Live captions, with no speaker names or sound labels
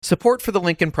Support for the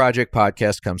Lincoln Project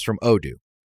podcast comes from Odoo.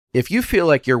 If you feel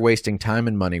like you're wasting time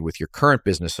and money with your current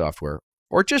business software,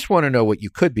 or just want to know what you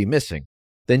could be missing,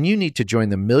 then you need to join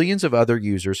the millions of other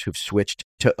users who've switched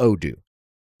to Odoo.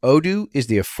 Odoo is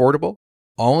the affordable,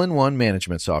 all-in-one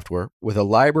management software with a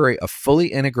library of fully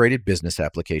integrated business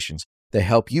applications that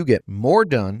help you get more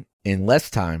done in less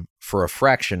time for a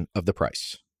fraction of the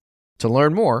price. To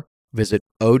learn more, visit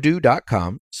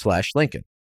odoo.com/Lincoln.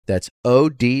 That's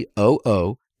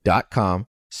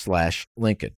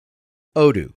odoo.com/Lincoln.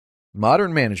 Odoo,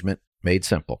 modern management made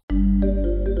simple.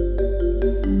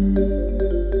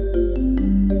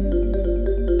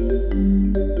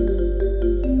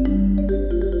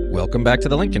 Welcome back to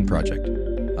the Lincoln Project.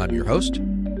 I'm your host,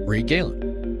 Reed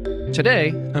Galen. Today,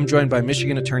 I'm joined by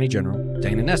Michigan Attorney General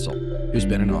Dana Nessel, who's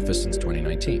been in office since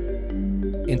 2019.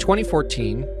 In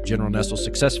 2014, General Nessel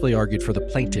successfully argued for the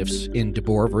plaintiffs in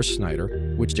DeBoer v.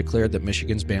 Snyder, which declared that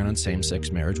Michigan's ban on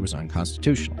same-sex marriage was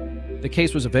unconstitutional. The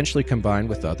case was eventually combined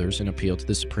with others and appealed to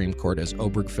the Supreme Court as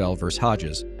Obergefell v.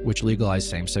 Hodges, which legalized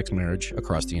same-sex marriage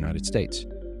across the United States.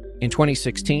 In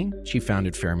 2016, she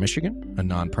founded Fair Michigan, a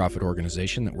nonprofit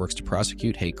organization that works to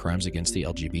prosecute hate crimes against the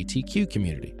LGBTQ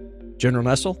community. General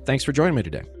Nessel, thanks for joining me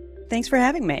today. Thanks for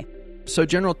having me. So,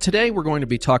 General, today we're going to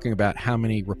be talking about how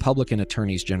many Republican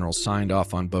attorneys general signed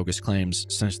off on bogus claims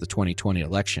since the 2020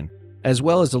 election, as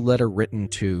well as a letter written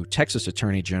to Texas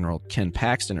Attorney General Ken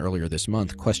Paxton earlier this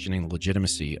month questioning the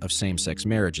legitimacy of same-sex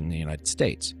marriage in the United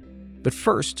States. But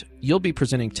first, you'll be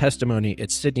presenting testimony at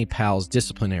Sidney Powell's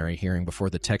disciplinary hearing before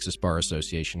the Texas Bar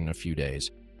Association in a few days.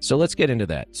 So let's get into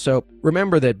that. So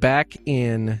remember that back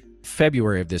in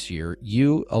February of this year,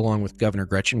 you, along with Governor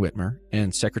Gretchen Whitmer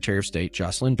and Secretary of State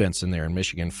Jocelyn Benson there in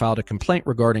Michigan, filed a complaint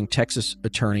regarding Texas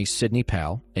Attorney Sidney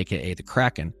Powell, a.k.a. the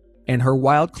Kraken, and her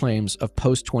wild claims of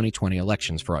post-2020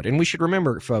 elections fraud. And we should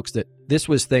remember, folks, that this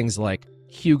was things like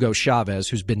Hugo Chavez,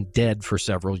 who's been dead for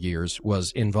several years,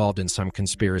 was involved in some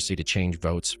conspiracy to change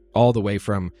votes, all the way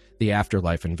from the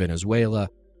afterlife in Venezuela.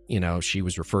 You know, she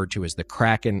was referred to as the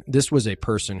Kraken. This was a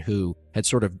person who had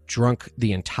sort of drunk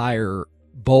the entire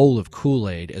bowl of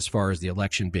Kool-Aid as far as the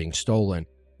election being stolen,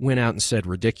 went out and said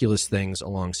ridiculous things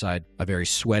alongside a very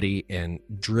sweaty and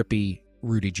drippy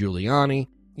Rudy Giuliani.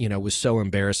 You know, was so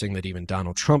embarrassing that even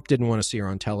Donald Trump didn't want to see her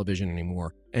on television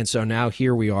anymore. And so now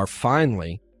here we are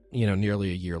finally,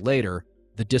 nearly a year later,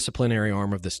 the disciplinary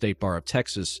arm of the State Bar of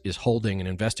Texas is holding an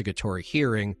investigatory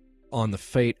hearing on the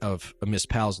fate of Ms.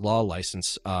 Powell's law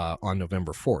license on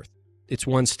November 4th. It's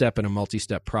one step in a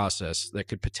multi-step process that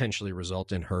could potentially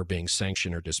result in her being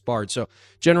sanctioned or disbarred. So,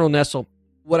 General Nessel,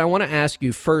 what I want to ask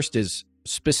you first is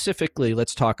specifically,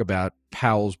 let's talk about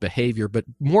Powell's behavior, but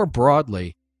more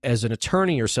broadly, as an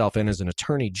attorney yourself and as an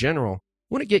attorney general, I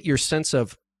want to get your sense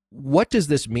of what does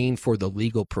this mean for the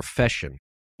legal profession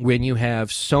when you have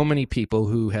so many people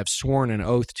who have sworn an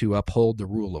oath to uphold the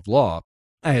rule of law,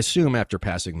 I assume after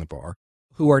passing the bar,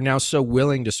 who are now so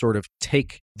willing to sort of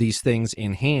take these things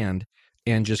in hand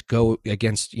and just go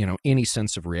against, any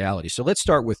sense of reality. So let's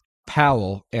start with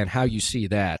Powell and how you see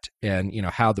that and,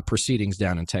 how the proceedings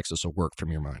down in Texas will work from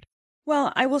your mind.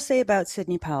 Well, I will say about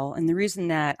Sidney Powell, and the reason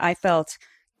that I felt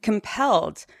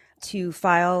compelled to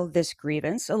file this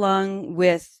grievance along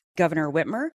with Governor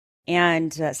Whitmer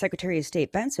and Secretary of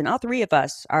State Benson, all three of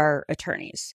us are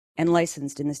attorneys and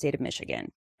licensed in the state of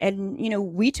Michigan. And,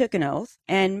 we took an oath,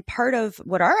 and part of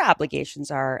what our obligations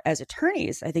are as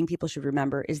attorneys, I think people should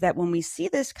remember, is that when we see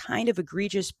this kind of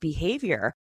egregious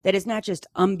behavior that is not just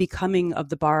unbecoming of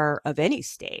the bar of any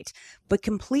state, but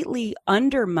completely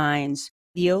undermines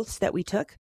the oaths that we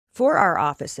took for our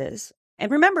offices.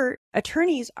 And remember,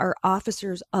 attorneys are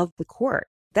officers of the court.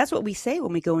 That's what we say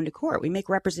when we go into court. We make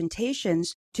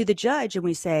representations to the judge and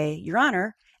we say, Your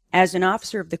Honor, as an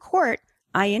officer of the court,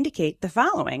 I indicate the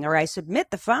following, or I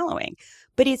submit the following.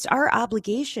 But it's our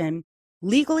obligation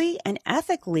legally and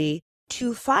ethically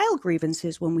to file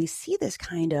grievances when we see this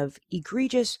kind of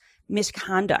egregious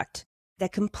misconduct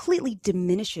that completely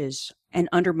diminishes and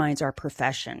undermines our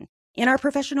profession and our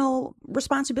professional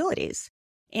responsibilities.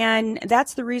 And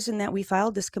that's the reason that we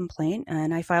filed this complaint,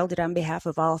 and I filed it on behalf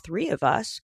of all three of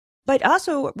us. But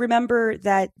also remember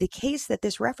that the case that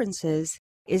this references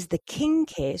is the King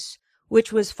case,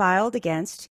 which was filed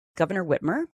against Governor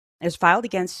Whitmer, it was filed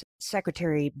against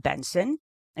Secretary Benson,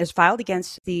 it was filed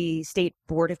against the State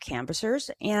Board of Canvassers,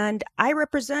 and I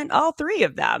represent all three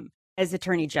of them as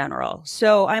Attorney General.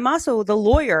 So I'm also the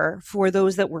lawyer for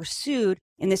those that were sued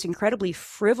in this incredibly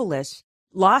frivolous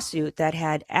lawsuit that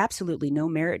had absolutely no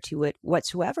merit to it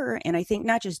whatsoever. And I think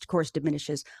not just, of course,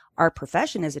 diminishes our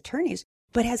profession as attorneys,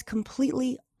 but has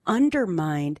completely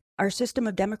undermined our system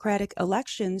of democratic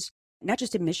elections not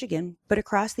just in Michigan, but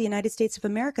across the United States of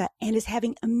America, and is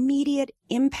having immediate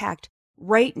impact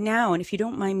right now. And if you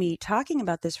don't mind me talking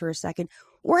about this for a second,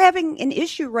 we're having an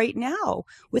issue right now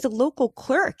with a local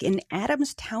clerk in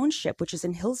Adams Township, which is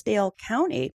in Hillsdale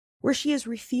County, where she is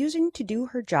refusing to do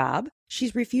her job.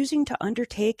 She's refusing to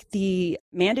undertake the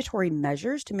mandatory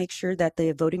measures to make sure that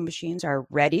the voting machines are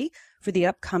ready for the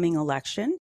upcoming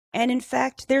election. And in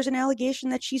fact, there's an allegation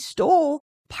that she stole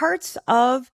parts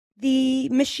of the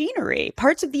machinery,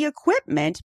 parts of the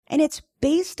equipment, and it's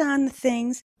based on the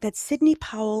things that Sidney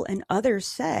Powell and others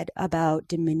said about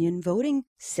Dominion voting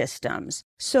systems.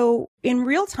 So in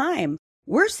real time,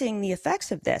 we're seeing the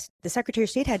effects of this. The Secretary of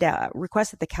State had to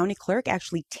request that the county clerk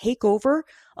actually take over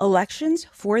elections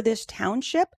for this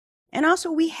township. And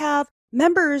also we have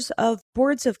members of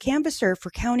boards of canvasser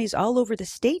for counties all over the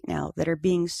state now that are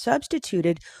being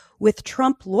substituted with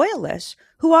Trump loyalists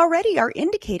who already are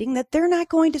indicating that they're not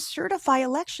going to certify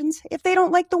elections if they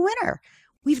don't like the winner.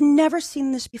 We've never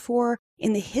seen this before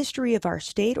in the history of our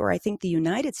state, or I think the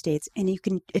United States, and you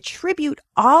can attribute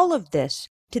all of this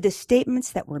to the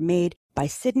statements that were made by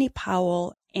Sidney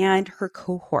Powell and her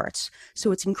cohorts.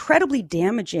 So it's incredibly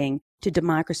damaging to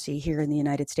democracy here in the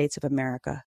United States of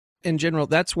America. In general,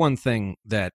 that's one thing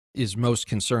that is most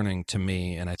concerning to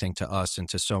me, and I think to us and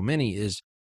to so many, is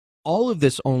all of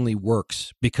this only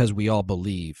works because we all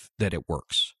believe that it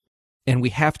works. And we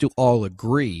have to all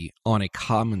agree on a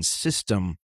common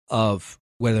system of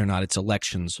whether or not it's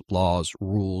elections, laws,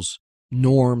 rules,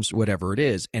 norms, whatever it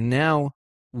is. And now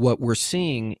what we're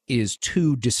seeing is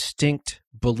two distinct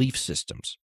belief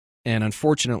systems. And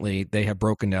unfortunately, they have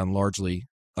broken down largely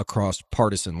across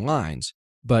partisan lines.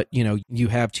 But, you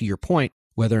have, to your point,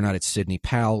 whether or not it's Sidney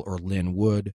Powell or Lynn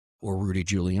Wood or Rudy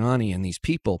Giuliani and these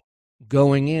people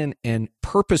going in and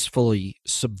purposefully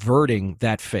subverting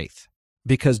that faith.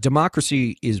 Because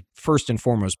democracy is first and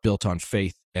foremost built on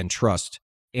faith and trust.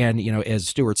 And, as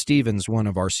Stuart Stevens, one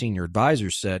of our senior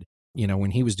advisors, said,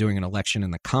 when he was doing an election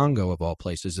in the Congo, of all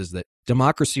places, is that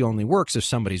democracy only works if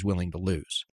somebody's willing to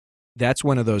lose. That's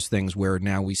one of those things where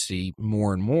now we see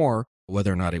more and more,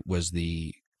 whether or not it was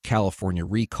the California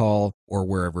recall or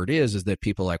wherever it is that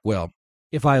people are like, well,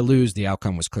 if I lose, the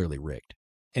outcome was clearly rigged.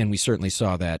 And we certainly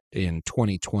saw that in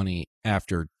 2020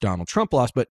 after Donald Trump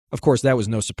lost. But of course, that was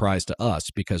no surprise to us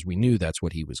because we knew that's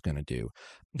what he was going to do.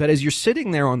 But as you're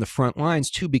sitting there on the front lines,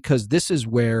 too, because this is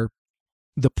where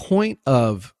the point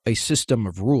of a system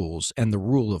of rules and the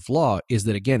rule of law is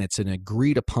that, again, it's an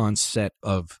agreed upon set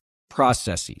of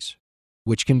processes,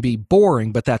 which can be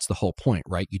boring, but that's the whole point,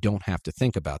 right? You don't have to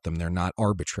think about them. They're not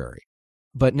arbitrary.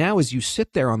 But now as you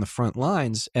sit there on the front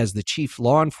lines as the chief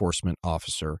law enforcement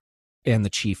officer and the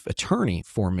chief attorney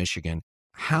for Michigan,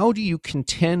 how do you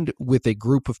contend with a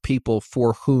group of people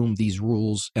for whom these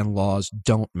rules and laws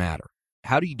don't matter?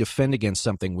 How do you defend against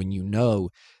something when you know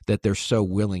that they're so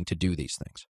willing to do these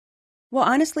things? Well,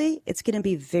 honestly, it's going to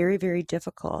be very, very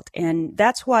difficult. And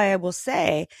that's why I will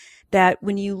say that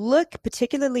when you look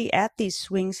particularly at these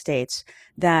swing states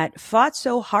that fought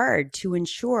so hard to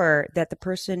ensure that the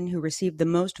person who received the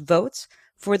most votes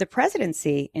for the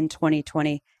presidency in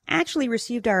 2020 actually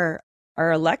received our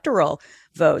electoral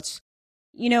votes,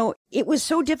 it was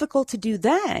so difficult to do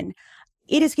then.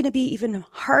 It is going to be even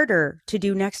harder to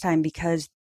do next time because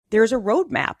there's a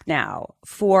roadmap now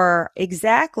for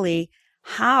exactly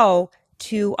how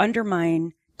to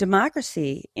undermine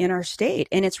democracy in our state.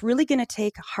 And it's really going to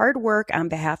take hard work on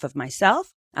behalf of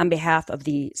myself, on behalf of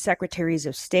the secretaries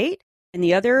of state and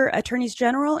the other attorneys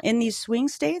general in these swing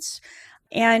states.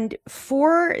 And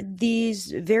for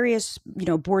these various,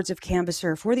 boards of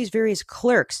canvasser, for these various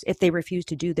clerks, if they refuse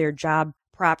to do their job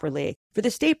properly, for the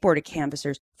state board of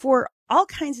canvassers, for all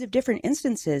kinds of different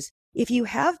instances, if you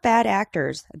have bad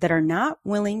actors that are not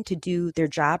willing to do their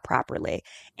job properly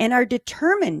and are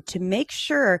determined to make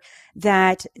sure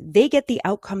that they get the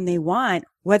outcome they want,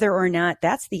 whether or not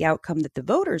that's the outcome that the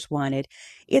voters wanted,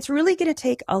 it's really going to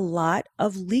take a lot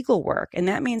of legal work. And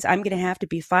that means I'm going to have to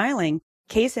be filing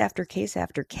case after case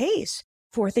after case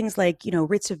for things like,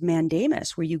 writs of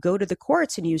mandamus, where you go to the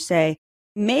courts and you say,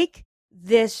 make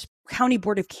this county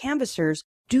board of canvassers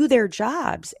do their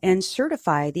jobs and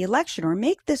certify the election, or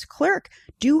make this clerk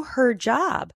do her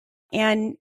job.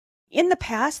 And in the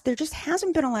past, there just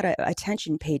hasn't been a lot of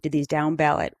attention paid to these down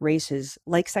ballot races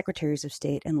like secretaries of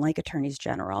state and like attorneys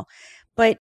general.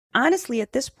 But honestly,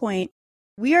 at this point,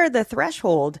 we are the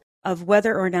threshold of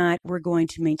whether or not we're going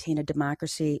to maintain a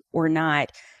democracy or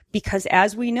not. Because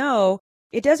as we know,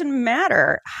 it doesn't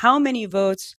matter how many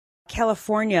votes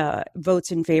California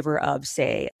votes in favor of,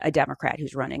 say, a Democrat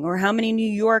who's running, or how many New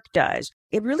York does.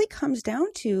 It really comes down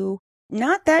to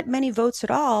not that many votes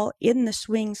at all in the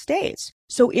swing states.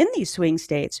 So in these swing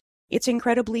states, it's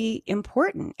incredibly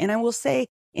important. And I will say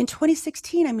in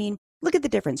 2016, I mean, look at the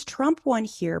difference. Trump won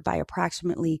here by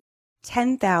approximately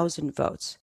 10,000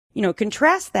 votes.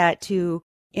 Contrast that to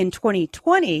in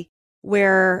 2020,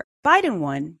 where Biden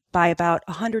won by about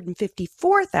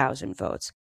 154,000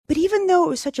 votes. But even though it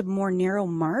was such a more narrow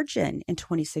margin in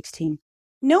 2016,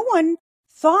 no one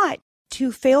thought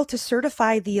to fail to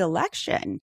certify the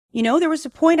election. There was a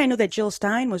point, I know that Jill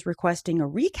Stein was requesting a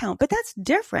recount, but that's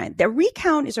different. The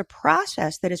recount is a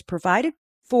process that is provided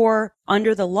for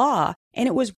under the law, and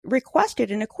it was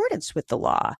requested in accordance with the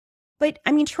law. But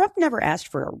I mean, Trump never asked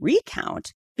for a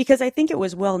recount because I think it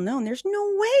was well known there's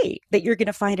no way that you're going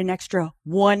to find an extra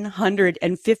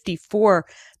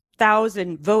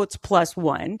 154,000 votes plus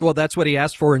one. Well, that's what he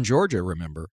asked for in Georgia,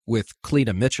 remember, with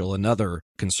Cleta Mitchell, another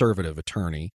conservative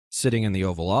attorney, sitting in the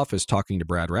Oval Office talking to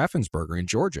Brad Raffensperger in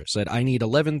Georgia, said, I need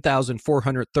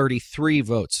 11,433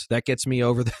 votes. That gets me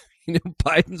over the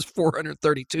Biden's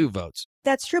 432 votes.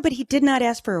 That's true, but he did not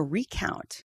ask for a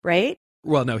recount, right?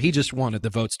 Well, no, he just wanted the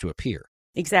votes to appear.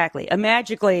 Exactly.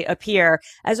 Magically appear,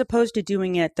 as opposed to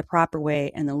doing it the proper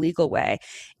way and the legal way.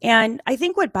 And I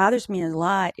think what bothers me a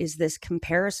lot is this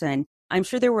comparison. I'm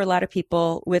sure there were a lot of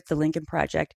people with the Lincoln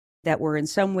Project that were in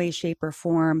some way, shape, or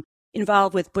form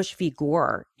involved with Bush v.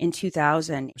 Gore in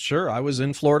 2000. Sure, I was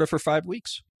in Florida for 5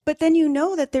 weeks. But then you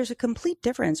know that there's a complete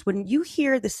difference when you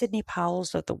hear the Sidney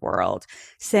Powells of the world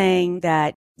saying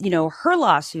that, her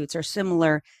lawsuits are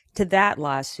similar to that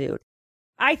lawsuit.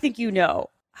 I think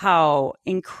how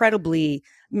incredibly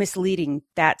misleading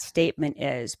that statement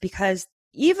is, because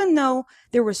even though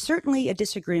there was certainly a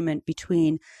disagreement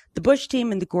between the Bush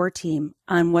team and the Gore team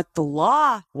on what the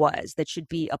law was that should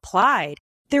be applied,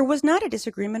 there was not a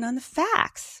disagreement on the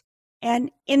facts.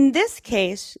 And in this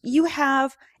case, you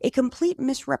have a complete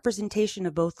misrepresentation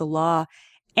of both the law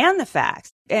and the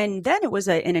facts. And then it was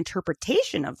an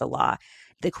interpretation of the law.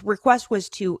 The request was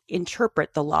to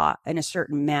interpret the law in a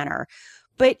certain manner.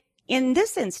 But in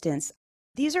this instance,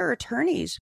 these are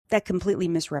attorneys that completely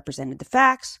misrepresented the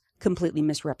facts, completely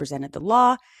misrepresented the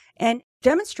law, and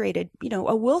demonstrated,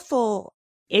 a willful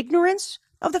ignorance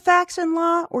of the facts and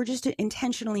law, or just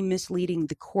intentionally misleading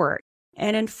the court.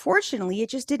 And unfortunately, it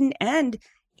just didn't end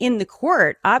in the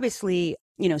court. Obviously,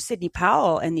 Sidney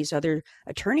Powell and these other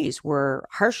attorneys were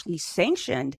harshly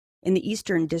sanctioned in the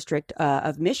Eastern District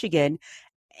of Michigan.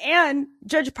 And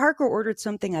Judge Parker ordered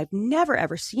something I've never,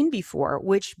 ever seen before,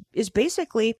 which is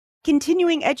basically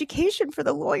continuing education for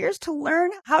the lawyers to learn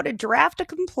how to draft a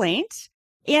complaint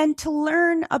and to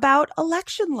learn about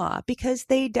election law, because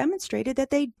they demonstrated that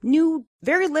they knew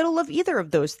very little of either of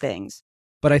those things.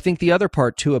 But I think the other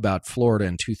part, too, about Florida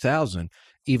in 2000,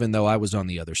 even though I was on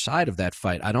the other side of that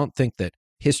fight, I don't think that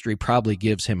history probably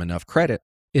gives him enough credit,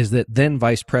 is that then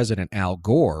Vice President Al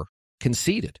Gore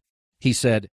conceded. He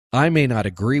said, I may not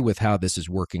agree with how this is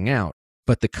working out,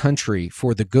 but the country,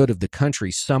 for the good of the country,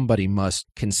 somebody must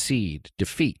concede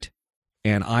defeat.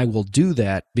 And I will do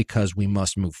that because we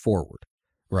must move forward,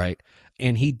 right?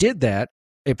 And he did that.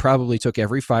 It probably took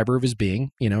every fiber of his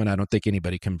being, and I don't think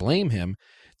anybody can blame him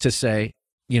to say,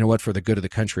 you know what, for the good of the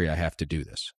country, I have to do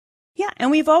this. Yeah,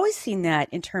 and we've always seen that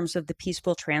in terms of the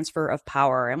peaceful transfer of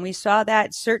power. And we saw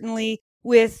that certainly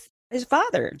with his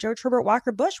father, George Herbert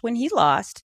Walker Bush, when he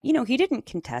lost. He didn't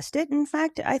contest it. In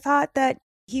fact, I thought that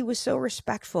he was so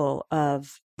respectful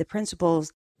of the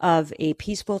principles of a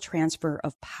peaceful transfer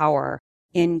of power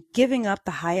in giving up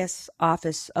the highest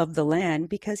office of the land,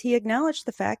 because he acknowledged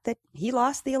the fact that he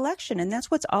lost the election. And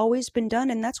that's what's always been done.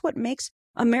 And that's what makes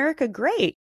America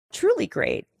great, truly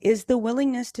great, is the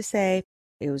willingness to say,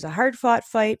 it was a hard-fought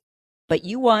fight, but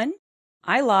you won,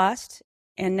 I lost.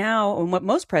 And now, and what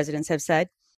most presidents have said,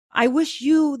 I wish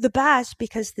you the best,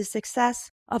 because the success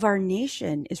of our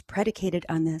nation is predicated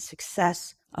on the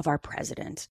success of our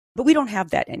president. But we don't have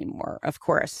that anymore, of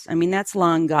course. I mean, that's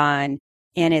long gone,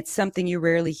 and it's something you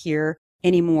rarely hear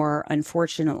anymore,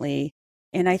 unfortunately.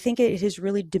 And I think it has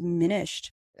really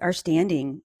diminished our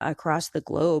standing across the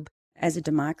globe as a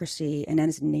democracy and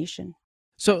as a nation.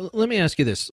 So let me ask you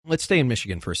this. Let's stay in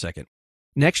Michigan for a second.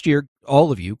 Next year,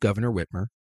 all of you, Governor Whitmer,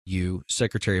 you,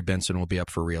 Secretary Benson, will be up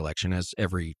for re-election, as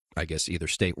every, I guess, either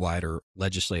statewide or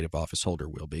legislative office holder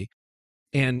will be.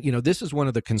 And, this is one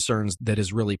of the concerns that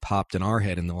has really popped in our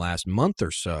head in the last month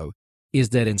or so, is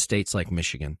that in states like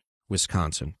Michigan,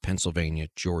 Wisconsin, Pennsylvania,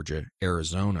 Georgia,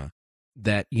 Arizona,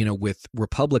 that, with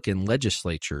Republican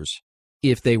legislatures,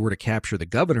 if they were to capture the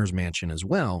governor's mansion as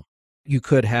well, you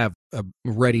could have a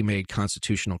ready-made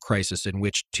constitutional crisis in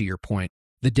which, to your point,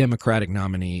 the Democratic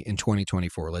nominee in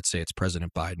 2024, let's say it's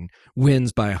President Biden,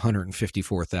 wins by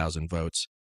 154,000 votes,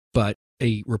 but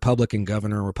a Republican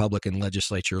governor, Republican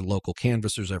legislature, local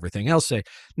canvassers, everything else say,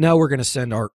 no, we're going to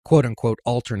send our quote unquote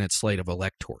alternate slate of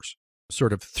electors,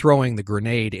 sort of throwing the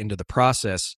grenade into the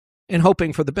process and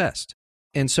hoping for the best.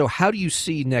 And so how do you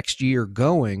see next year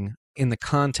going in the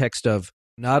context of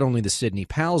not only the Sidney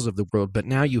Powells of the world, but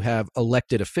now you have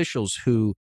elected officials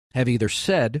who have either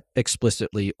said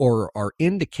explicitly or are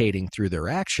indicating through their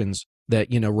actions that,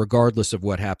 regardless of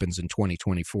what happens in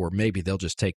 2024, maybe they'll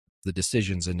just take the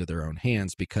decisions into their own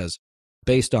hands because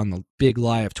based on the big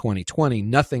lie of 2020,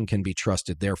 nothing can be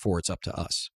trusted. Therefore, it's up to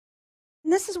us.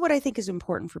 And this is what I think is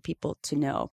important for people to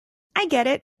know. I get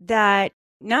it that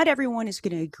not everyone is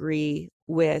going to agree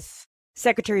with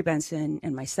Secretary Benson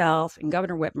and myself and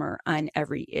Governor Whitmer on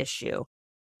every issue.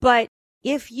 But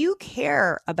if you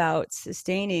care about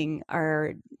sustaining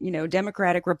our,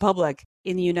 democratic republic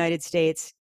in the United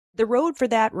States, the road for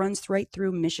that runs right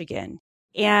through Michigan.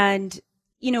 And,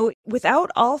 without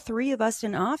all three of us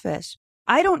in office,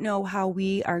 I don't know how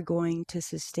we are going to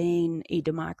sustain a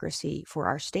democracy for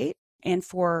our state and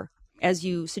for, as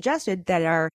you suggested, that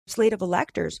our slate of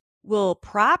electors will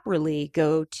properly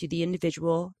go to the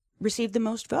individual receive the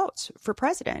most votes for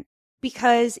president,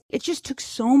 because it just took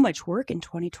so much work in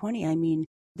 2020. I mean,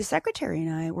 the secretary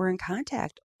and I were in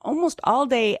contact almost all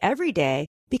day, every day,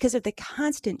 because of the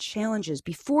constant challenges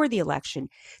before the election,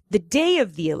 the day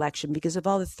of the election, because of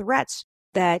all the threats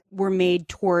that were made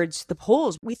towards the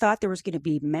polls. We thought there was going to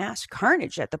be mass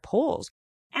carnage at the polls.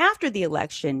 After the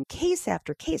election, case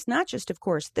after case, not just, of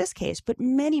course, this case, but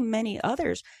many, many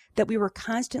others that we were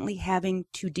constantly having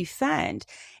to defend.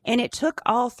 And it took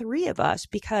all three of us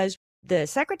because the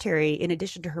secretary, in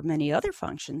addition to her many other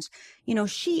functions,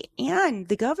 she and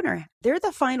the governor, they're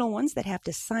the final ones that have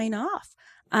to sign off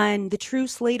on the true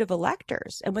slate of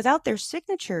electors. And without their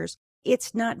signatures,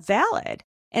 it's not valid.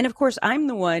 And of course, I'm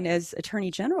the one as Attorney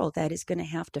General that is going to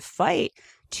have to fight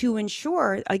to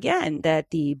ensure, again, that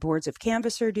the boards of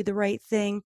canvasser do the right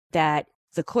thing, that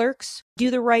the clerks do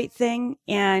the right thing,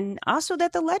 and also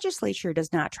that the legislature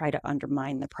does not try to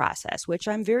undermine the process, which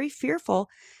I'm very fearful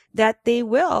that they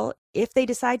will if they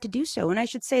decide to do so. And I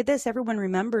should say this, everyone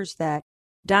remembers that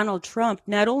Donald Trump,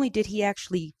 not only did he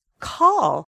actually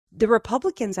call the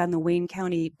Republicans on the Wayne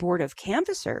County Board of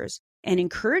Canvassers and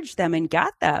encourage them and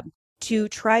got them to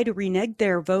try to renege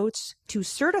their votes to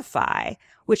certify,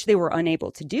 which they were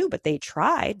unable to do, but they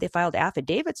tried. They filed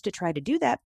affidavits to try to do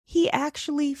that. He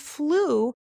actually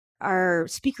flew our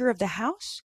Speaker of the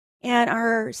House and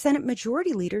our Senate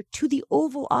Majority Leader to the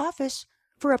Oval Office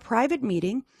for a private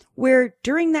meeting where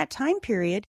during that time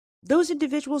period, those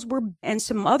individuals were, and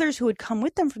some others who had come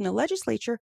with them from the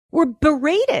legislature, were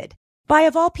berated by,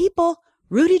 of all people,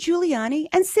 Rudy Giuliani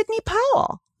and Sidney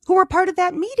Powell, who were part of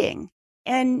that meeting.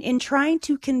 And in trying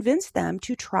to convince them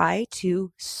to try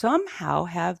to somehow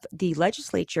have the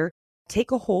legislature take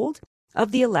a hold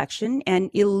of the election and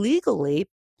illegally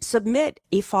submit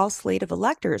a false slate of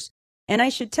electors. And I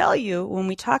should tell you, when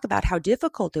we talk about how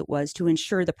difficult it was to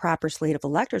ensure the proper slate of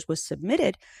electors was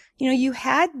submitted, you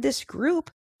had this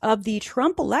group of the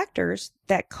Trump electors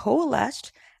that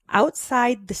coalesced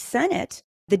outside the Senate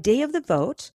the day of the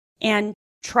vote and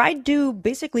tried to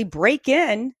basically break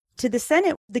in to the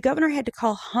Senate. The governor had to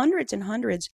call hundreds and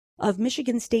hundreds of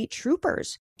Michigan state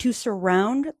troopers to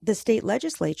surround the state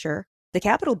legislature, the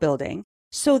Capitol building,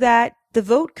 so that the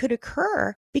vote could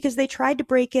occur because they tried to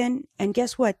break in. And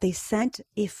guess what? They sent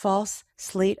a false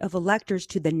slate of electors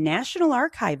to the National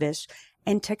Archivist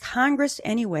and to Congress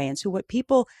anyway. And so what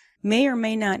people may or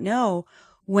may not know,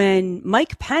 when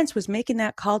Mike Pence was making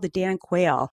that call to Dan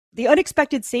Quayle, the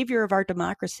unexpected savior of our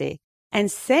democracy,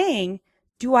 and saying,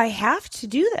 do I have to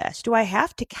do this? Do I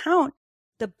have to count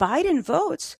the Biden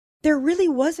votes? There really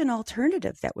was an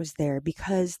alternative that was there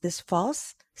because this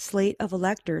false slate of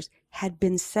electors had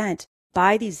been sent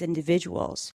by these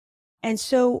individuals. And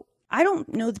so I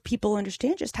don't know that people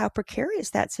understand just how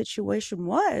precarious that situation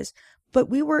was, but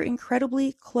we were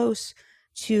incredibly close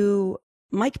to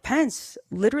Mike Pence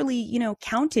literally,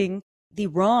 counting the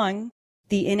wrong,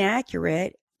 the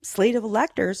inaccurate slate of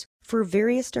electors for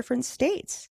various different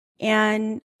states.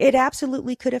 And it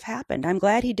absolutely could have happened. I'm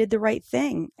glad he did the right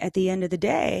thing at the end of the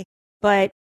day,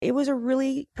 but it was a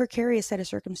really precarious set of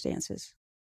circumstances.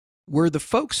 Were the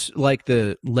folks like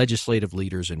the legislative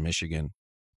leaders in Michigan,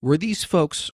 were these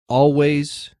folks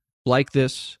always like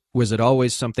this? Was it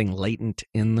always something latent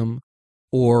in them?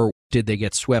 Or did they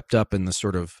get swept up in the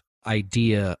sort of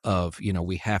idea of,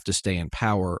 we have to stay in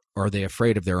power? Are they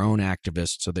afraid of their own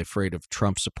activists? Are they afraid of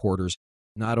Trump supporters?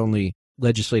 Not only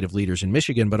legislative leaders in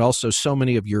Michigan, but also so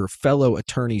many of your fellow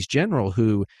attorneys general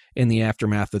who, in the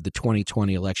aftermath of the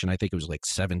 2020 election, I think it was like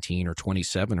 17 or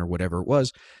 27 or whatever it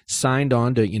was, signed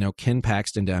on to, Ken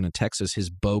Paxton down in Texas, his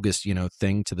bogus,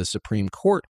 thing to the Supreme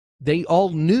Court. They all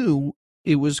knew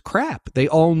it was crap. They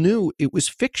all knew it was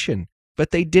fiction,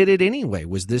 but they did it anyway.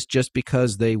 Was this just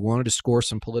because they wanted to score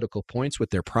some political points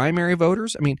with their primary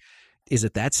voters? I mean, is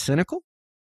it that cynical?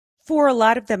 For a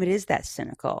lot of them, it is that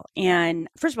cynical. And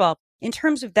first of all, in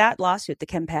terms of that lawsuit, the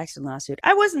Ken Paxton lawsuit,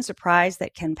 I wasn't surprised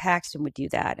that Ken Paxton would do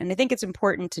that. And I think it's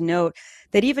important to note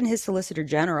that even his Solicitor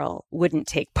General wouldn't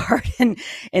take part in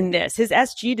this. His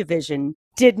SG division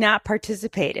did not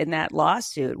participate in that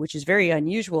lawsuit, which is very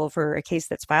unusual for a case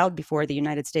that's filed before the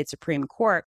United States Supreme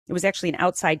Court. It was actually an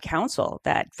outside counsel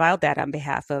that filed that on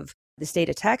behalf of the state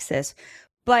of Texas.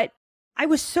 But I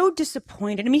was so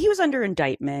disappointed. I mean, he was under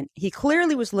indictment. He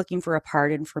clearly was looking for a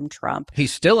pardon from Trump.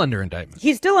 He's still under indictment.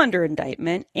 He's still under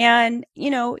indictment. And,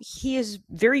 he is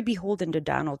very beholden to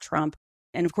Donald Trump.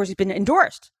 And of course, he's been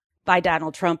endorsed by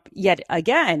Donald Trump yet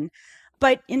again.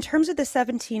 But in terms of the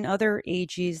 17 other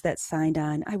AGs that signed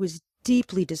on, I was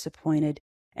deeply disappointed.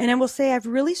 And I will say I've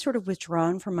really sort of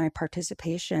withdrawn from my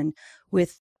participation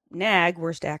with NAG,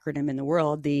 worst acronym in the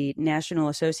world, the National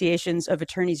Associations of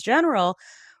Attorneys General.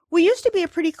 We used to be a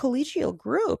pretty collegial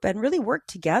group and really worked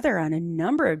together on a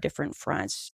number of different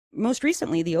fronts, most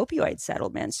recently the opioid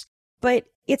settlements. But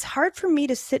it's hard for me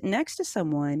to sit next to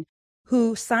someone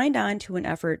who signed on to an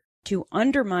effort to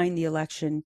undermine the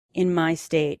election in my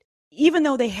state, even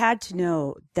though they had to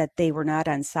know that they were not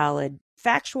on solid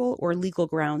factual or legal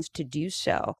grounds to do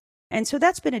so. And so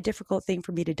that's been a difficult thing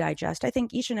for me to digest. I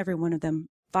think each and every one of them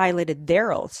violated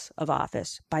their oaths of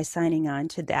office by signing on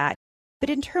to that. But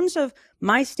in terms of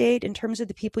my state, in terms of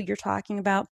the people you're talking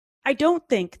about, I don't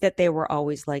think that they were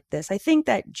always like this. I think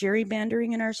that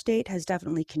gerrymandering in our state has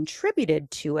definitely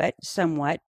contributed to it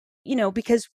somewhat,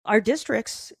 because our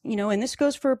districts, and this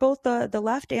goes for both the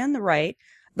left and the right.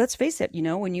 Let's face it,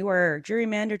 when you are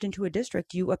gerrymandered into a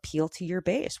district, you appeal to your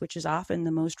base, which is often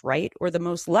the most right or the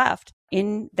most left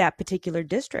in that particular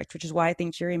district, which is why I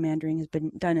think gerrymandering has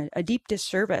been done a deep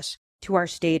disservice to our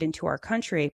state and to our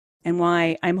country. And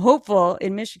why I'm hopeful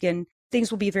in Michigan, things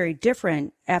will be very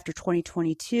different after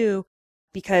 2022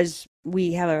 because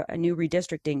we have a new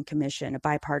redistricting commission, a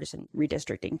bipartisan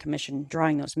redistricting commission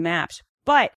drawing those maps.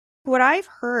 But what I've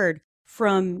heard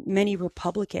from many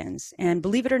Republicans, and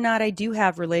believe it or not, I do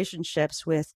have relationships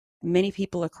with many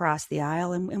people across the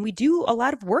aisle, and we do a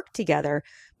lot of work together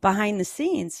behind the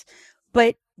scenes,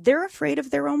 but they're afraid of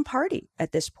their own party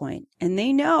at this point. And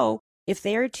they know if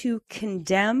they are to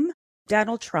condemn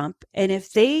Donald Trump, and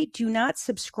if they do not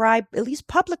subscribe, at least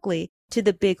publicly, to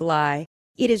the big lie,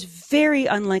 it is very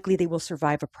unlikely they will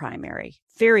survive a primary.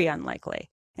 Very unlikely.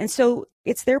 And so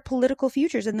it's their political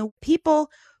futures. And the people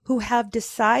who have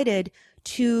decided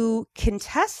to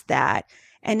contest that,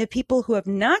 and the people who have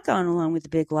not gone along with the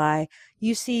big lie,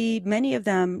 you see many of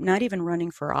them not even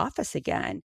running for office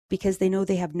again because they know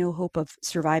they have no hope of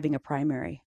surviving a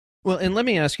primary. Well, and let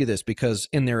me ask you this, because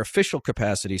in their official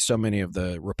capacity, so many of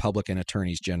the Republican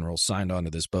attorneys general signed on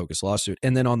to this bogus lawsuit.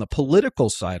 And then on the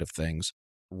political side of things,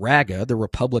 RAGA, the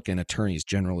Republican Attorneys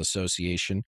General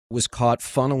Association, was caught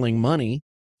funneling money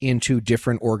into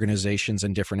different organizations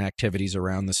and different activities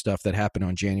around the stuff that happened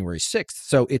on January 6th.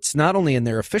 So it's not only in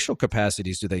their official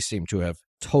capacities do they seem to have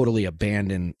totally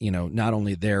abandoned, not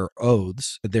only their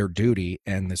oaths, their duty,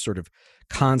 and the sort of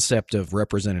concept of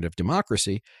representative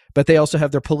democracy, but they also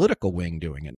have their political wing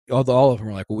doing it. Although all of them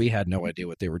are like, well, we had no idea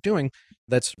what they were doing.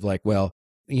 That's like, well,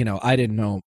 I didn't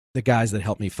know the guys that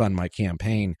helped me fund my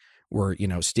campaign were,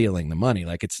 stealing the money.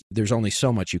 Like there's only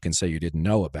so much you can say you didn't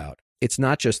know about. It's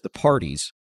not just the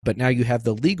parties, but now you have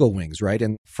the legal wings, right?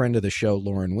 And friend of the show,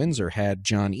 Lauren Windsor, had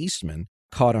John Eastman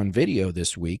caught on video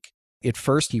this week. At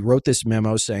first, he wrote this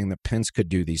memo saying that Pence could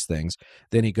do these things.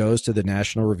 Then he goes to the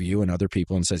National Review and other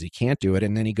people and says he can't do it.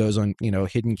 And then he goes on,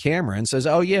 hidden camera and says,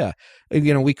 oh, yeah,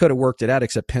 we could have worked it out,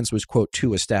 except Pence was, quote,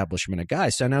 too establishment a guy.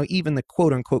 So now even the,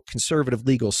 quote unquote, conservative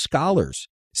legal scholars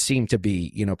seem to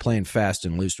be, playing fast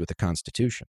and loose with the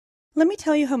Constitution. Let me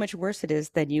tell you how much worse it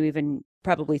is than you even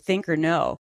probably think or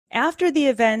know. After the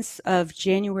events of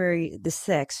January the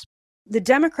 6th, the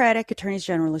Democratic Attorneys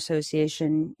General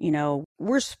Association,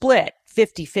 we're split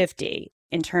 50-50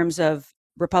 in terms of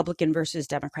Republican versus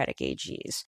Democratic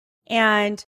AGs.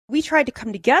 And we tried to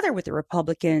come together with the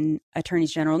Republican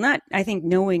Attorneys General, not, I think,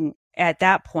 knowing at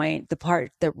that point the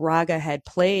part that RAGA had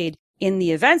played in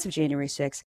the events of January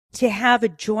 6th, to have a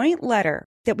joint letter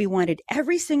that we wanted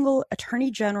every single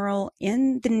Attorney General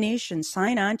in the nation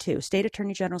sign on to, state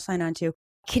Attorney General sign on to,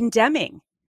 condemning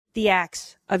the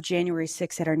acts of January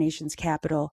 6th at our nation's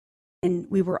capital, and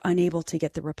we were unable to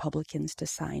get the Republicans to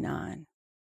sign on.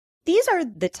 These are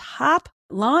the top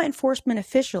law enforcement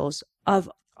officials of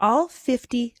all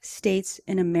 50 states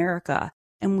in America,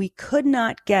 and we could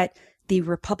not get the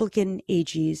Republican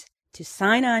AGs to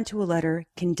sign on to a letter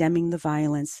condemning the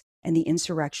violence and the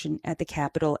insurrection at the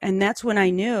Capitol. And that's when I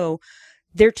knew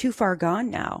they're too far gone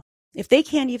now. If they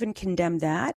can't even condemn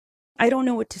that, I don't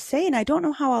know what to say, and I don't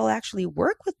know how I'll actually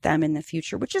work with them in the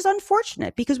future, which is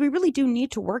unfortunate because we really do need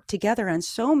to work together on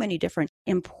so many different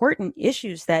important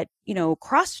issues that,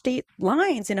 cross state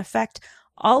lines and affect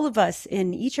all of us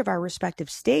in each of our respective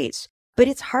states. But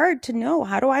it's hard to know,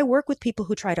 how do I work with people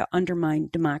who try to undermine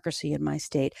democracy in my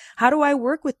state? How do I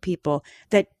work with people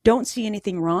that don't see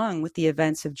anything wrong with the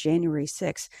events of January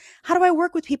 6th? How do I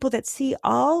work with people that see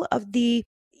all of the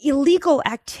illegal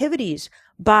activities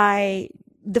by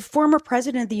the former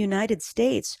president of the United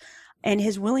States and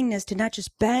his willingness to not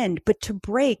just bend, but to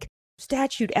break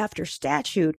statute after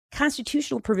statute,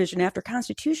 constitutional provision after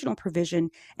constitutional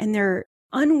provision, and they're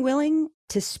unwilling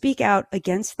to speak out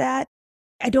against that?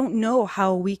 I don't know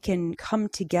how we can come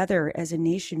together as a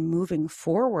nation moving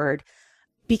forward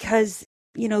because,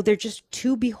 they're just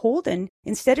too beholden.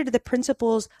 Instead of the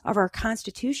principles of our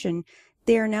Constitution,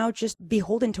 they are now just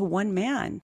beholden to one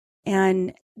man.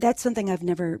 And that's something I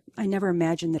never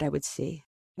imagined that I would see.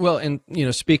 Well, and,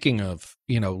 speaking of,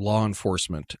 law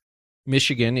enforcement,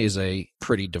 Michigan is a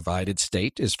pretty divided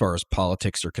state as far as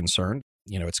politics are concerned.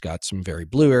 It's got some very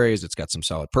blue areas. It's got some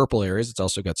solid purple areas. It's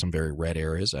also got some very red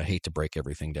areas. I hate to break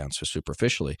everything down so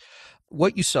superficially.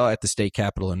 What you saw at the state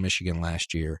capitol in Michigan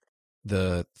last year,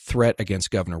 the threat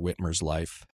against Governor Whitmer's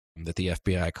life that the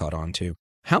FBI caught on to,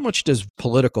 how much does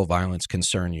political violence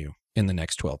concern you in the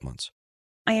next 12 months?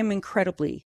 I am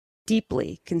incredibly,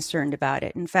 deeply concerned about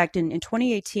it. In fact, in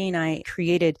 2018, I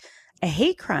created a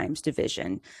hate crimes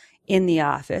division in the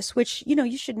office, which,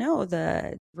 you should know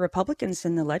the Republicans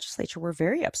in the legislature were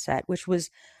very upset,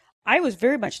 I was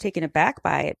very much taken aback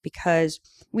by it because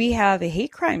we have a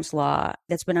hate crimes law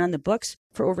that's been on the books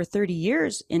for over 30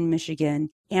 years in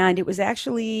Michigan. And it was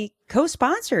actually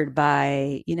co-sponsored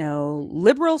by,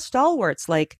 liberal stalwarts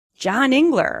like John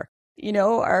Engler,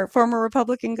 our former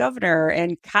Republican governor,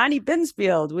 and Connie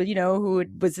Binsfield, who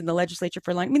was in the legislature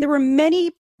for a long time. There were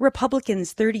many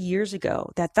Republicans 30 years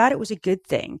ago that thought it was a good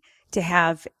thing to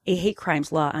have a hate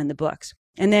crimes law on the books.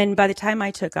 And then by the time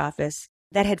I took office,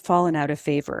 that had fallen out of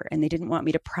favor and they didn't want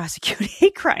me to prosecute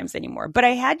hate crimes anymore. But I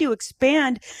had to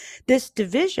expand this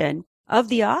division of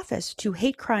the office to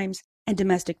hate crimes and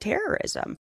domestic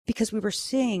terrorism because we were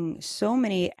seeing so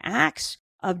many acts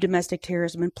of domestic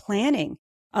terrorism and planning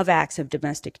of acts of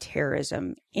domestic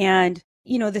terrorism. And,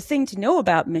 the thing to know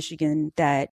about Michigan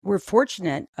that we're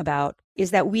fortunate about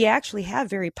is that we actually have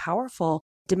very powerful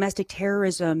domestic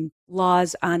terrorism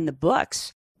laws on the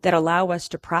books that allow us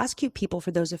to prosecute people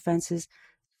for those offenses.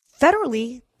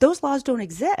 Federally, those laws don't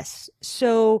exist.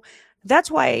 So that's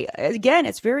why, again,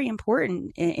 it's very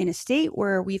important in a state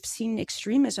where we've seen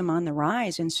extremism on the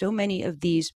rise and so many of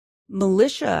these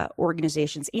militia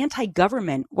organizations,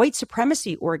 anti-government, white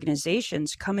supremacy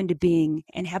organizations come into being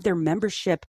and have their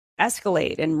membership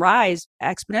escalate and rise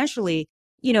exponentially.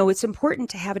 It's important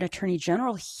to have an attorney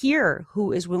general here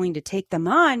who is willing to take them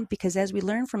on because as we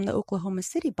learned from the Oklahoma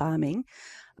City bombing,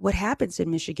 what happens in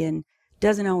Michigan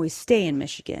doesn't always stay in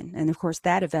Michigan. And of course,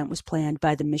 that event was planned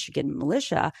by the Michigan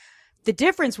militia. The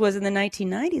difference was in the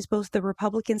 1990s, both the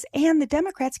Republicans and the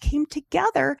Democrats came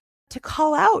together to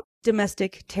call out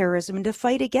domestic terrorism and to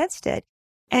fight against it.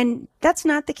 And that's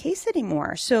not the case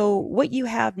anymore. So what you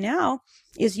have now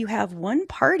is you have one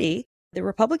party, the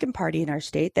Republican Party in our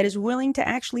state, that is willing to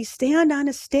actually stand on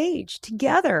a stage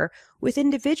together with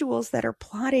individuals that are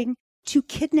plotting to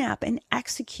kidnap and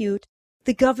execute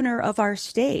the governor of our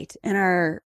state. And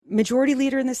our majority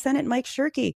leader in the Senate, Mike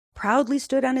Shirkey, proudly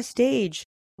stood on a stage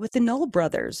with the Knoll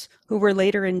brothers, who were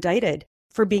later indicted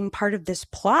for being part of this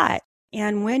plot.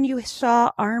 And when you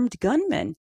saw armed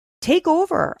gunmen take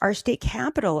over our state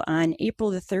capitol on April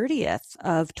the 30th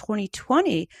of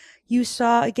 2020, you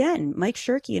saw, again, Mike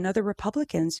Shirkey and other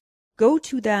Republicans go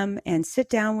to them and sit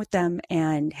down with them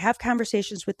and have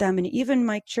conversations with them. And even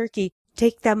Mike Shirkey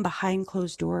take them behind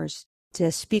closed doors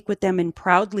to speak with them and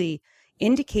proudly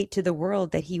indicate to the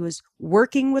world that he was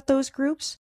working with those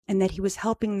groups and that he was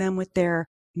helping them with their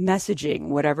messaging,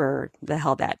 whatever the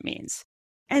hell that means.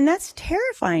 And that's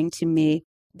terrifying to me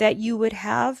that you would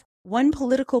have one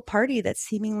political party that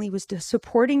seemingly was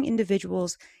supporting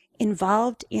individuals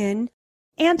involved in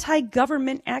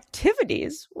anti-government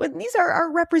activities when these are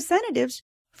our representatives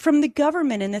from the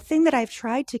government. And the thing that I've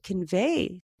tried to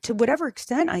convey to whatever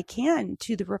extent I can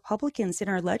to the Republicans in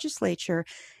our legislature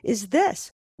is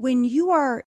this. When you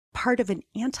are part of an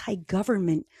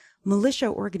anti-government militia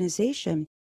organization,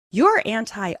 you're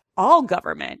anti-all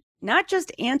government, not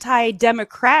just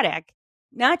anti-democratic,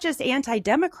 not just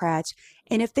anti-Democrats.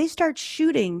 And if they start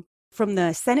shooting from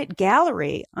the Senate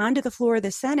gallery onto the floor of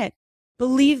the Senate,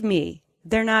 believe me,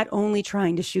 they're not only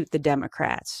trying to shoot the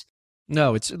Democrats.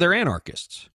 No, they're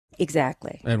anarchists.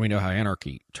 Exactly. And we know how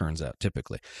anarchy turns out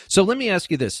typically. So let me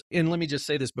ask you this, and let me just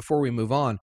say this before we move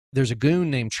on. There's a goon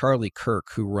named Charlie Kirk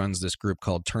who runs this group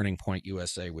called Turning Point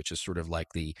USA, which is sort of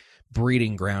like the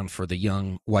breeding ground for the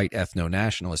young white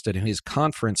ethno-nationalist. And in his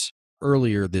conference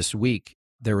earlier this week,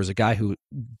 there was a guy who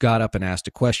got up and asked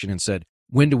a question and said,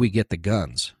 when do we get the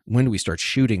guns? When do we start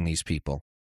shooting these people?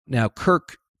 Now,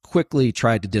 Kirk quickly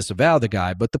tried to disavow the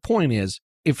guy, but the point is,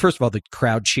 first of all, the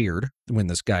crowd cheered when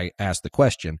this guy asked the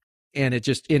question. And it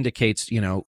just indicates,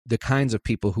 the kinds of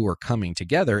people who are coming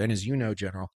together. And as you know,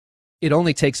 General, it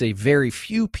only takes a very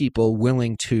few people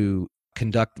willing to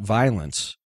conduct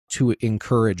violence to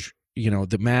encourage,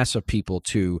 the mass of people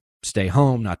to stay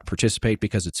home, not to participate,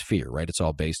 because it's fear, right? It's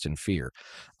all based in fear.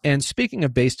 And speaking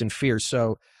of based in fear,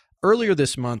 so earlier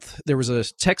this month, there was a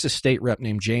Texas state rep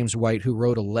named James White who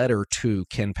wrote a letter to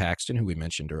Ken Paxton, who we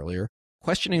mentioned earlier,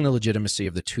 questioning the legitimacy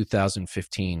of the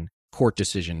 2015 court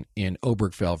decision in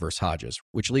Obergefell versus Hodges,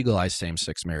 which legalized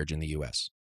same-sex marriage in the U.S.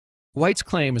 White's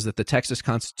claim is that the Texas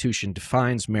Constitution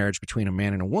defines marriage between a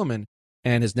man and a woman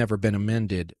and has never been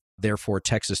amended. Therefore,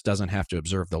 Texas doesn't have to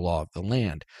observe the law of the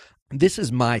land. This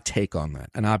is my take on that.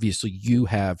 And obviously, you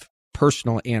have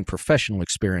personal and professional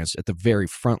experience at the very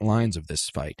front lines of this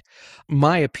fight.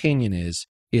 My opinion is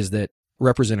that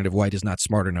Representative White is not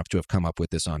smart enough to have come up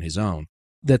with this on his own,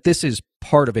 that this is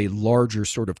part of a larger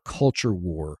sort of culture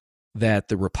war that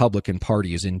the Republican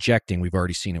Party is injecting. We've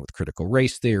already seen it with critical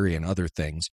race theory and other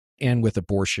things, and with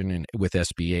abortion and with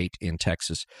SB 8 in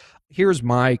Texas. Here's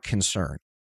my concern.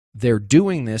 They're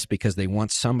doing this because they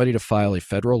want somebody to file a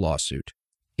federal lawsuit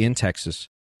in Texas,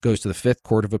 goes to the Fifth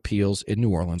Court of Appeals in New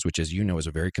Orleans, which, as you know, is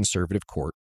a very conservative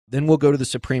court. Then we'll go to the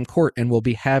Supreme Court, and we'll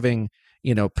be having,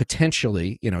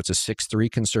 potentially, it's a 6-3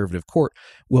 conservative court.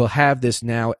 We'll have this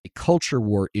now a culture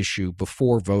war issue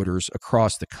before voters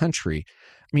across the country.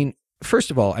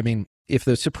 First of all, if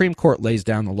the Supreme Court lays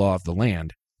down the law of the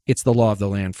land, it's the law of the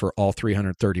land for all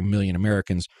 330 million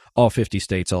Americans, all 50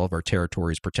 states, all of our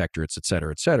territories, protectorates, et cetera,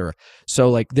 et cetera.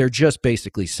 So, they're just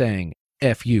basically saying,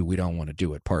 F you, we don't want to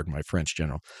do it. Pardon my French,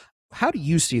 General. How do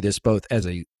you see this both as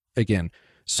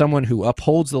someone who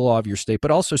upholds the law of your state,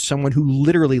 but also someone who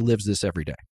literally lives this every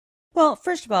day? Well,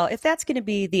 first of all, if that's going to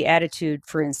be the attitude,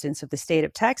 for instance, of the state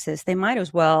of Texas, they might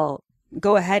as well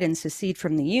go ahead and secede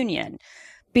from the union.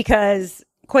 Because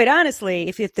quite honestly,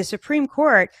 if the Supreme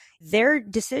Court, their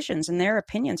decisions and their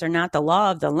opinions are not the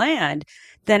law of the land,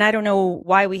 then I don't know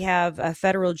why we have a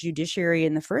federal judiciary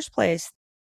in the first place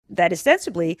that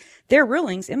ostensibly their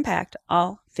rulings impact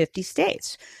all 50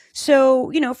 states.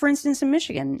 So, for instance, in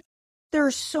Michigan, there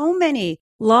are so many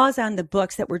laws on the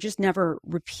books that were just never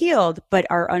repealed, but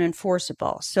are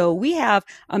unenforceable. So we have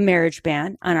a marriage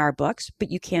ban on our books, but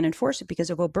you can't enforce it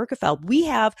because of Obergefell. We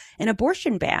have an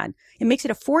abortion ban. It makes it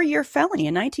a 4-year felony.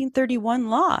 A 1931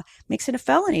 law makes it a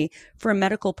felony for a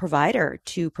medical provider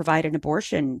to provide an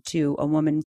abortion to a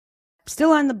woman.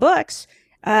 Still on the books,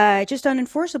 just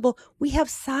unenforceable. We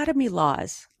have sodomy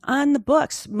laws on the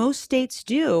books. Most states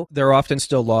do. There are often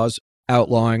still laws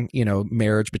outlawing,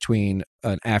 marriage between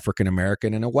an African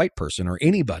American and a white person, or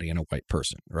anybody and a white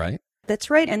person, right? That's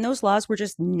right. And those laws were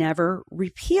just never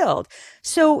repealed.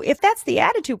 So if that's the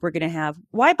attitude we're going to have,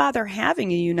 why bother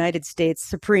having a United States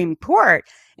Supreme Court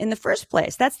in the first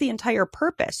place? That's the entire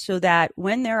purpose, so that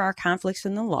when there are conflicts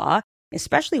in the law,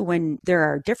 especially when there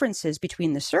are differences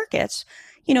between the circuits,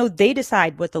 they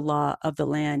decide what the law of the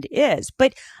land is.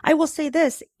 But I will say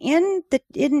this, in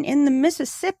the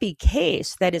Mississippi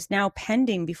case that is now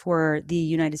pending before the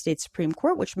United States Supreme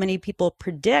Court, which many people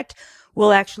predict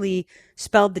will actually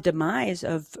spell the demise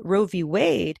of Roe v.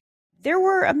 Wade, there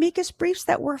were amicus briefs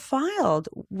that were filed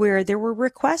where there were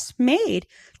requests made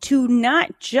to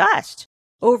not just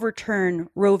overturn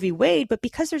Roe v. Wade, but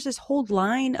because there's this whole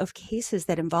line of cases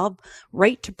that involve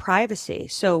right to privacy.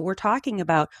 So we're talking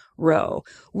about Roe.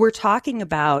 We're talking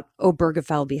about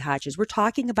Obergefell v. Hodges. We're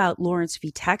talking about Lawrence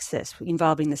v. Texas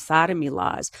involving the sodomy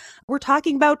laws. We're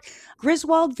talking about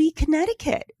Griswold v.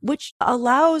 Connecticut, which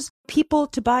allows people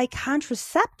to buy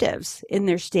contraceptives in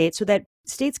their state so that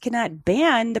states cannot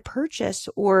ban the purchase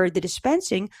or the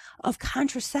dispensing of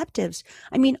contraceptives.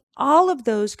 All of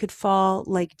those could fall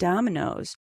like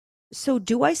dominoes. So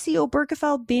do I see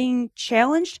Obergefell being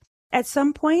challenged? at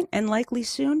some point and likely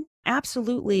soon?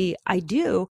 Absolutely, I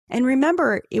do. And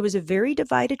remember, it was a very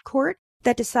divided court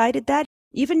that decided that.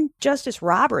 Even Justice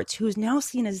Roberts, who is now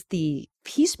seen as the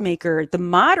peacemaker, the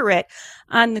moderate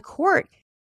on the court,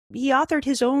 he authored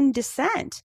his own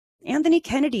dissent. Anthony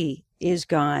Kennedy is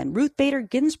gone. Ruth Bader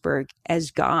Ginsburg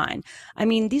is gone. I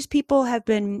mean, these people have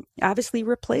been obviously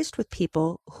replaced with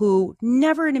people who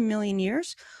never in a million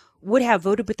years would have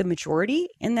voted with the majority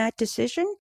in that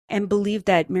decision and believed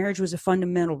that marriage was a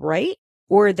fundamental right,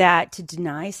 or that to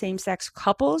deny same-sex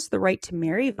couples the right to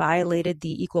marry violated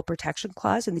the Equal Protection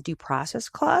Clause and the Due Process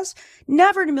Clause.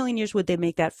 Never in a million years would they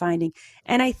make that finding.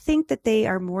 And I think that they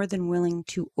are more than willing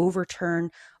to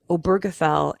overturn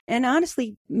Obergefell and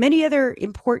honestly, many other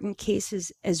important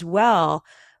cases as well.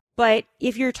 But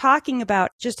if you're talking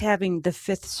about just having the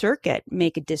Fifth Circuit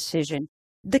make a decision,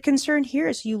 the concern here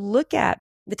is you look at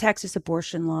the Texas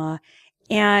abortion law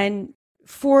and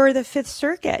for the Fifth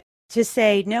Circuit to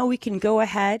say, no, we can go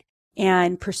ahead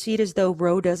and proceed as though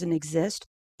Roe doesn't exist.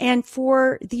 And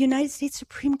for the United States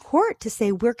Supreme Court to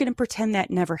say, we're going to pretend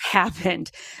that never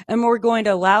happened. And we're going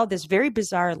to allow this very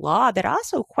bizarre law that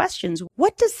also questions,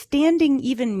 what does standing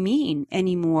even mean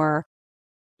anymore?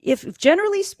 If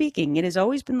generally speaking, it has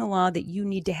always been the law that you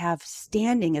need to have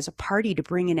standing as a party to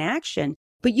bring an action,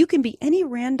 but you can be any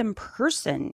random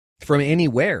person from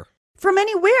anywhere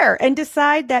and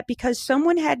decide that because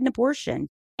someone had an abortion,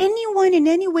 anyone in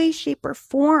any way, shape, or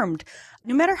form,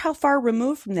 no matter how far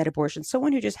removed from that abortion,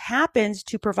 someone who just happens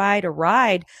to provide a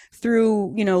ride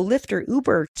through, Lyft or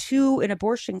Uber to an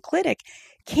abortion clinic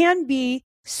can be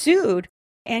sued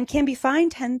and can be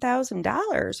fined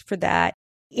 $10,000 for that.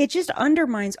 It just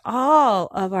undermines all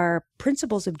of our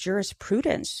principles of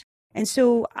jurisprudence. And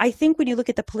so I think when you look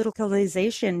at the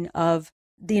politicalization of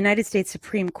the United States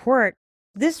Supreme Court,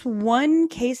 this one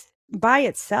case by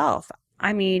itself,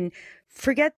 I mean,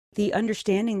 forget the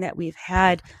understanding that we've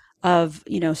had of,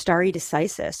 stare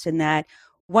decisis, and that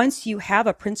once you have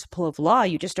a principle of law,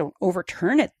 you just don't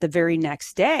overturn it the very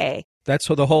next day. That's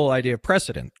the whole idea of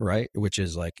precedent, right? Which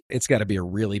is like, it's got to be a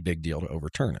really big deal to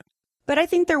overturn it. But I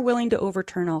think they're willing to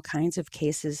overturn all kinds of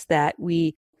cases that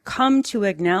we come to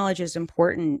acknowledge as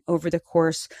important over the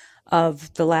course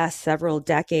of the last several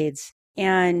decades.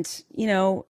 And,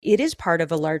 it is part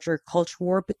of a larger culture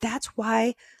war, but that's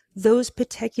why those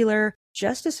particular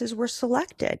justices were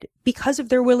selected, because of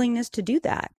their willingness to do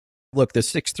that. Look, the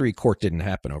 6-3 court didn't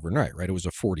happen overnight, right? It was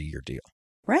a 40-year deal.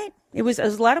 Right. It was a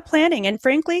lot of planning. And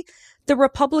frankly, the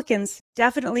Republicans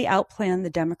definitely outplanned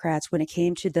the Democrats when it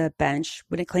came to the bench,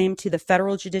 when it came to the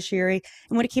federal judiciary,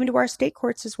 and when it came to our state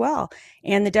courts as well.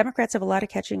 And the Democrats have a lot of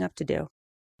catching up to do.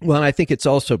 Well, and I think it's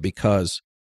also because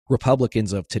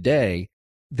Republicans of today,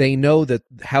 they know that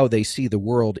how they see the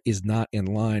world is not in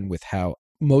line with how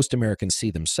most Americans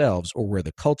see themselves or where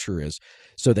the culture is.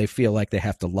 So they feel like they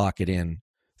have to lock it in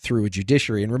through a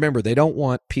judiciary. And remember, they don't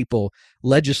want people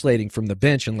legislating from the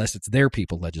bench unless it's their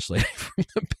people legislating from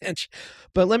the bench.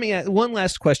 But let me ask one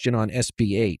last question on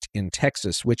SB 8 in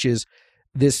Texas, which is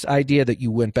this idea that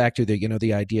you went back to,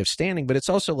 the idea of standing, but it's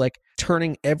also like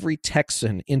turning every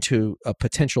Texan into a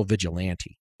potential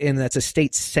vigilante. And that's a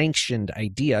state-sanctioned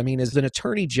idea. I mean, as an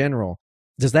attorney general,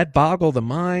 does that boggle the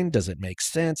mind? Does it make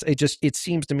sense? It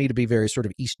seems to me to be very sort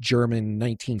of East German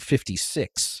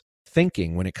 1956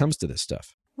 thinking when it comes to this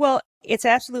stuff. Well, it's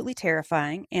absolutely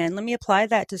terrifying. And let me apply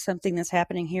that to something that's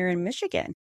happening here in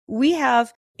Michigan. We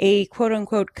have a quote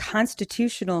unquote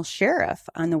constitutional sheriff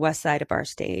on the west side of our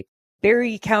state,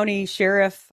 Berry County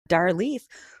Sheriff Dar Leaf,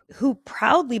 who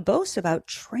proudly boasts about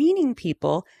training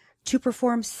people to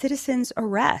perform citizens'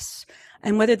 arrests.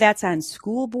 And whether that's on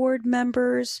school board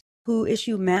members who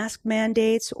issue mask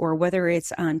mandates, or whether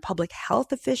it's on public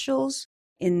health officials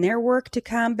in their work to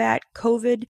combat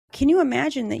COVID. Can you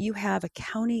imagine that you have a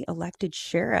county elected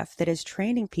sheriff that is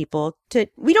training people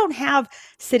we don't have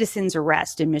citizens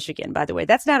arrest in Michigan, by the way.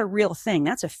 That's not a real thing.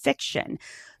 That's a fiction.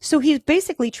 So he's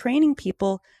basically training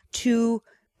people to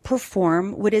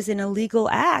perform what is an illegal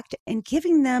act and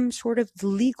giving them sort of the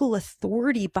legal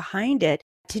authority behind it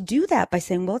to do that by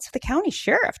saying, well, it's the county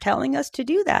sheriff telling us to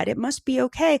do that. It must be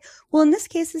okay. Well, in this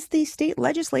case, it's the state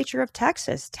legislature of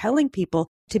Texas telling people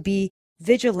to be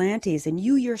vigilantes, and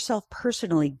you yourself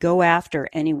personally go after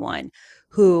anyone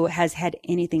who has had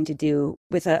anything to do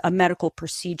with a medical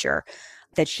procedure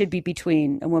that should be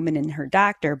between a woman and her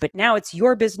doctor. But now it's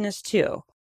your business too.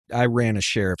 I ran a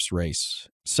sheriff's race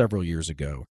several years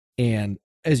ago. And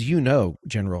as you know,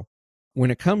 General, when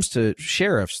it comes to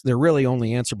sheriffs, they're really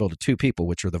only answerable to two people,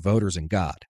 which are the voters and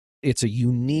God. It's a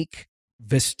unique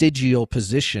vestigial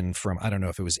position from, I don't know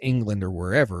if it was England or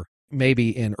wherever, maybe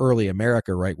in early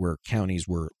America, right, where counties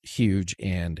were huge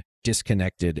and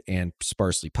disconnected and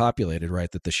sparsely populated,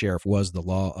 right? That the sheriff was the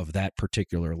law of that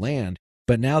particular land.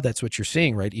 But now that's what you're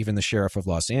seeing, right? Even the sheriff of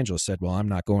Los Angeles said, well, I'm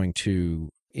not going to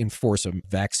enforce a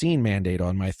vaccine mandate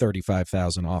on my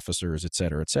 35,000 officers, et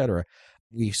cetera, et cetera.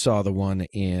 We saw the one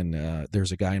in,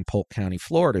 there's a guy in Polk County,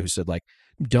 Florida, who said, like,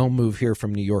 don't move here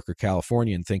from New York or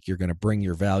California and think you're going to bring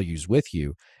your values with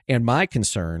you. And my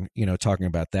concern, talking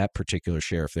about that particular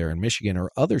sheriff there in Michigan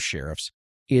or other sheriffs,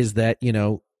 is that,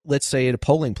 let's say at a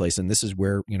polling place, and this is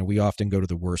where, we often go to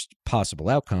the worst possible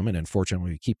outcome, and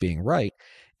unfortunately we keep being right,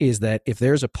 is that if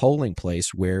there's a polling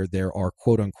place where there are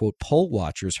quote unquote poll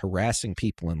watchers harassing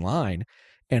people in line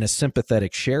and a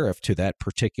sympathetic sheriff to that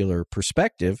particular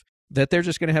perspective, that they're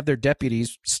just going to have their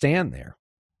deputies stand there,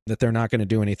 that they're not going to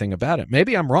do anything about it.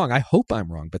 Maybe I'm wrong. I hope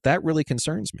I'm wrong, but that really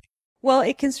concerns me. Well,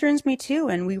 it concerns me too.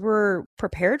 And we were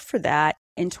prepared for that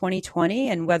in 2020.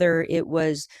 And whether it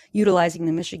was utilizing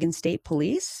the Michigan State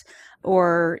Police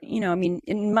or,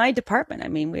 in my department,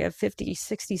 we have 50,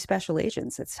 60 special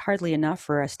agents. It's hardly enough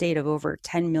for a state of over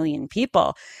 10 million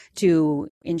people to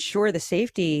ensure the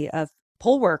safety of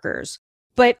poll workers.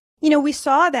 But, we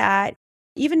saw that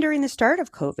even during the start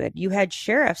of COVID, you had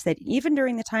sheriffs that even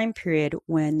during the time period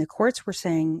when the courts were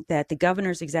saying that the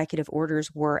governor's executive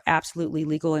orders were absolutely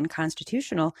legal and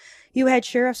constitutional, you had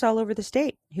sheriffs all over the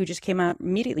state who just came out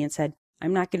immediately and said,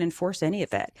 I'm not going to enforce any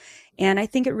of it. And I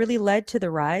think it really led to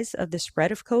the rise of the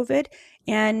spread of COVID.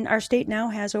 And our state now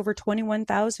has over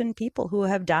 21,000 people who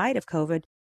have died of COVID.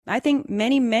 I think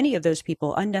many, many of those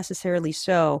people, unnecessarily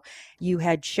so. You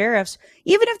had sheriffs,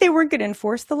 even if they weren't going to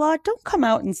enforce the law, don't come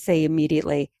out and say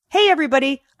immediately, hey,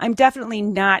 everybody, I'm definitely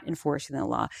not enforcing the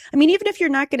law. Even if you're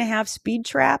not going to have speed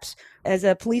traps as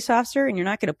a police officer and you're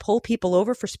not going to pull people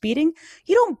over for speeding,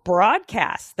 you don't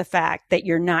broadcast the fact that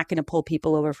you're not going to pull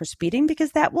people over for speeding,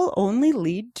 because that will only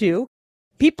lead to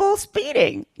people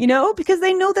speeding, because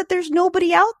they know that there's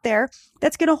nobody out there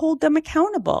that's going to hold them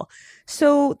accountable.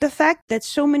 So the fact that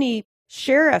so many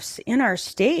sheriffs in our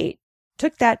state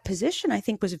took that position, I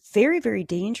think was very, very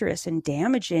dangerous and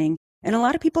damaging. And a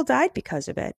lot of people died because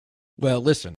of it. Well,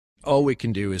 listen, all we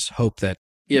can do is hope that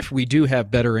if we do have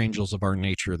better angels of our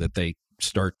nature, that they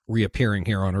start reappearing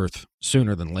here on Earth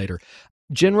sooner than later.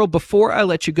 General, before I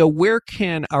let you go, where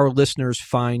can our listeners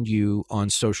find you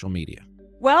on social media?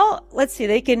 Well, let's see.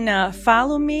 They can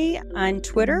follow me on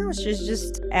Twitter, which is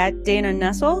just at Dana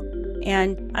Nessel.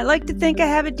 And I like to think I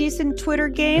have a decent Twitter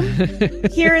game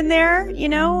here and there,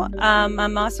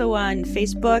 I'm also on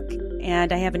Facebook,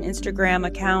 and I have an Instagram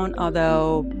account,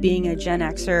 although being a Gen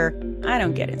Xer, I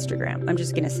don't get Instagram. I'm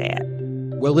just going to say it.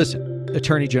 Well, listen,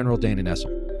 Attorney General Dana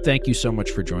Nessel, thank you so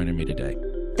much for joining me today.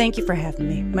 Thank you for having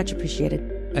me. Much appreciated.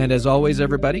 And as always,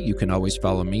 everybody, you can always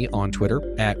follow me on Twitter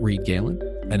at Reed Galen.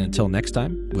 And until next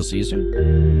time, we'll see you soon.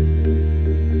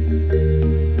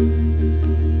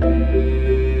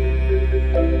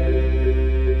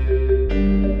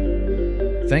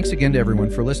 Thanks again to everyone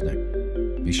for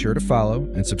listening. Be sure to follow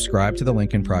and subscribe to The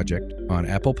Lincoln Project on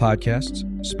Apple Podcasts,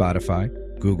 Spotify,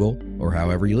 Google, or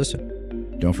however you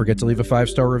listen. Don't forget to leave a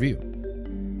 5-star review.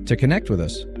 To connect with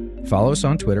us, follow us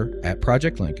on Twitter at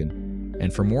Project Lincoln.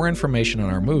 And for more information on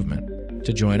our movement,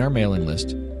 to join our mailing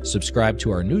list, subscribe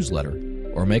to our newsletter,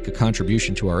 or make a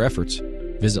contribution to our efforts,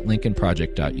 visit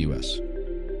lincolnproject.us.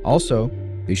 Also,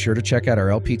 be sure to check out our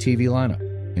LPTV lineup,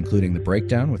 including The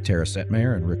Breakdown with Tara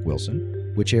Setmayer and Rick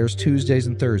Wilson, which airs Tuesdays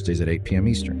and Thursdays at 8 p.m.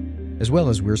 Eastern, as well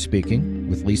as We're Speaking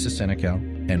with Lisa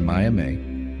Senecal and Maya May,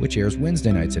 which airs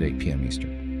Wednesday nights at 8 p.m.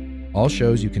 Eastern. All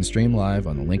shows you can stream live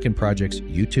on the Lincoln Project's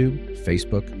YouTube,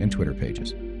 Facebook, and Twitter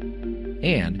pages.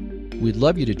 And we'd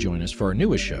love you to join us for our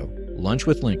newest show, Lunch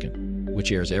with Lincoln,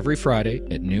 which airs every Friday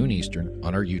at noon Eastern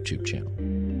on our YouTube channel.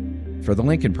 For The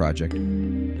Lincoln Project,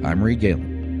 I'm Reed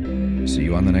Galen. See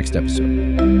you on the next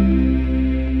episode.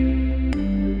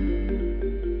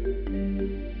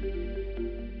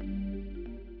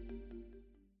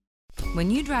 When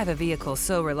you drive a vehicle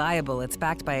so reliable it's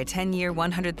backed by a 10-year,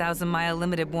 100,000-mile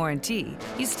limited warranty,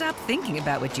 you stop thinking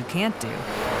about what you can't do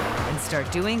and start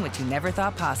doing what you never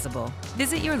thought possible.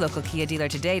 Visit your local Kia dealer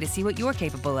today to see what you're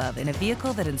capable of in a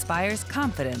vehicle that inspires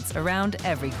confidence around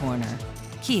every corner.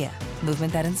 Kia,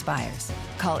 movement that inspires.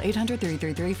 Call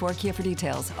 800-333-4KIA for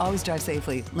details. Always drive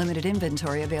safely. Limited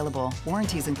inventory available.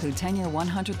 Warranties include 10-year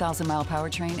 100,000-mile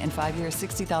powertrain and 5-year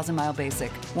 60,000-mile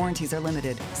basic. Warranties are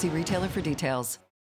limited. See retailer for details.